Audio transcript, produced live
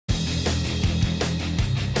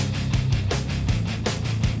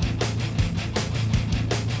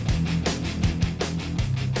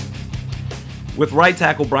With right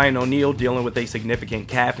tackle Brian O'Neill dealing with a significant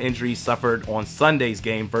calf injury suffered on Sunday's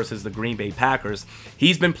game versus the Green Bay Packers,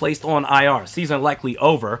 he's been placed on IR. Season likely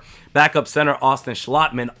over. Backup center Austin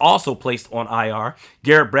Schlottman also placed on IR.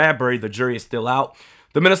 Garrett Bradbury, the jury is still out.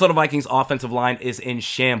 The Minnesota Vikings offensive line is in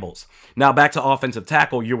shambles. Now back to offensive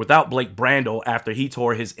tackle. You're without Blake Brandel after he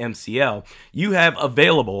tore his MCL. You have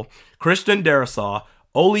available Christian Darrisaw,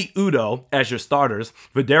 Oli Udoh as your starters,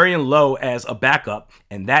 Vidarian Lowe as a backup,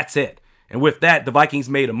 and that's it. And with that, the Vikings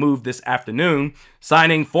made a move this afternoon,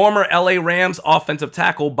 signing former LA Rams offensive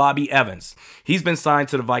tackle Bobby Evans. He's been signed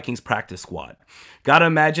to the Vikings practice squad. Gotta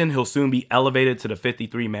imagine he'll soon be elevated to the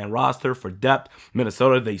 53-man roster for depth.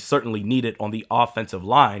 Minnesota, they certainly need it on the offensive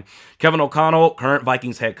line. Kevin O'Connell, current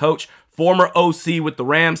Vikings head coach, former OC with the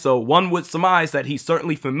Rams, so one would surmise that he's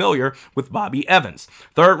certainly familiar with Bobby Evans.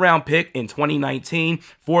 Third-round pick in 2019,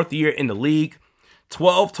 fourth year in the league.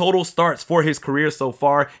 12 total starts for his career so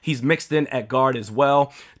far. He's mixed in at guard as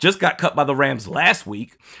well. Just got cut by the Rams last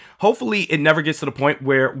week. Hopefully it never gets to the point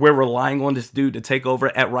where we're relying on this dude to take over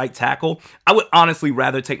at right tackle. I would honestly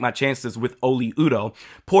rather take my chances with Oli Udoh.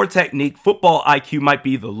 Poor technique, football IQ might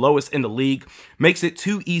be the lowest in the league. Makes it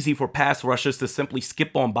too easy for pass rushers to simply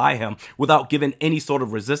skip on by him without giving any sort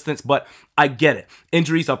of resistance, but I get it.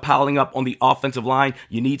 Injuries are piling up on the offensive line.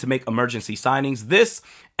 You need to make emergency signings. This,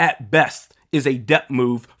 at best, is a depth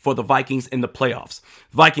move for the Vikings in the playoffs.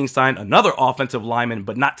 The Vikings signed another offensive lineman,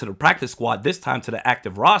 but not to the practice squad, this time to the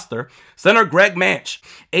active roster. Center Greg Mancz,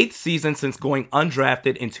 8th season since going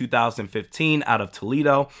undrafted in 2015 out of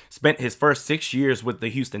Toledo, spent his first 6 years with the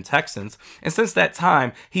Houston Texans, and since that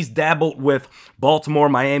time, he's dabbled with Baltimore,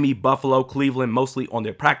 Miami, Buffalo, Cleveland, mostly on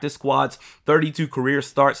their practice squads, 32 career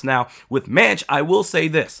starts now. With Mancz, I will say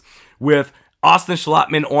this, with Austin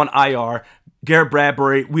Schlottman on IR, Garrett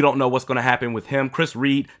Bradbury, we don't know what's going to happen with him. Chris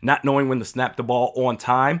Reed, not knowing when to snap the ball on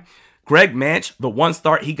time. Greg Mancz, the one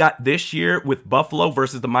start he got this year with Buffalo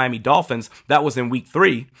versus the Miami Dolphins, that was in week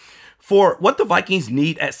 3. For what the Vikings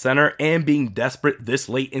need at center and being desperate this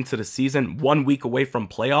late into the season, 1 week away from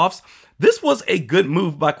playoffs, this was a good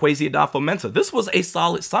move by Kwesi Adofo-Mensah. This was a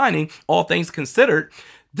solid signing, all things considered.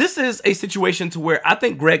 This is a situation to where I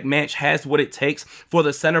think Greg Mancz has what it takes for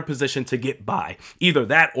the center position to get by. Either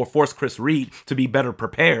that or force Chris Reed to be better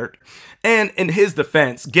prepared. And in his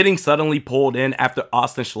defense, getting suddenly pulled in after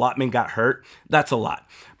Austin Schlottman got hurt, that's a lot.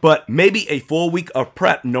 But maybe a full week of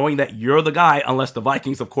prep knowing that you're the guy, unless the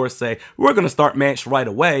Vikings, of course, say, we're going to start Mancz right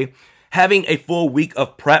away. Having a full week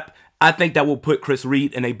of prep, I think that will put Chris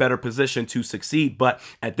Reed in a better position to succeed. But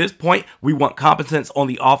at this point, we want competence on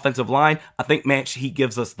the offensive line. I think Mancz, he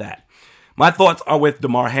gives us that. My thoughts are with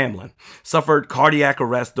Damar Hamlin. Suffered cardiac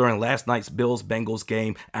arrest during last night's Bills-Bengals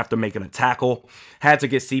game after making a tackle. Had to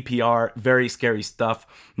get CPR. Very scary stuff.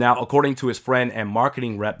 Now, according to his friend and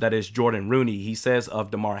marketing rep, that is Jordan Rooney, he says of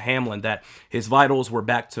Damar Hamlin that his vitals were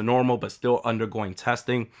back to normal but still undergoing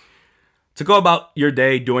testing. To go about your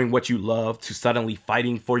day doing what you love to suddenly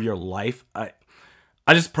fighting for your life, I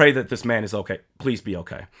just pray that this man is okay. Please be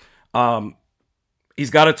okay. He's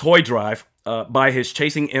got a toy drive by his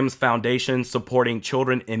Chasing M's Foundation supporting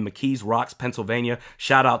children in McKees Rocks, Pennsylvania.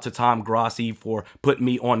 Shout out to Tom Grossi for putting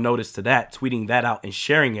me on notice to that, tweeting that out and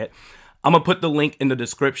sharing it. I'm going to put the link in the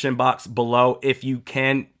description box below. If you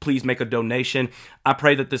can, please make a donation. I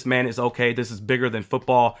pray that this man is okay. This is bigger than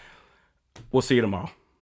football. We'll see you tomorrow.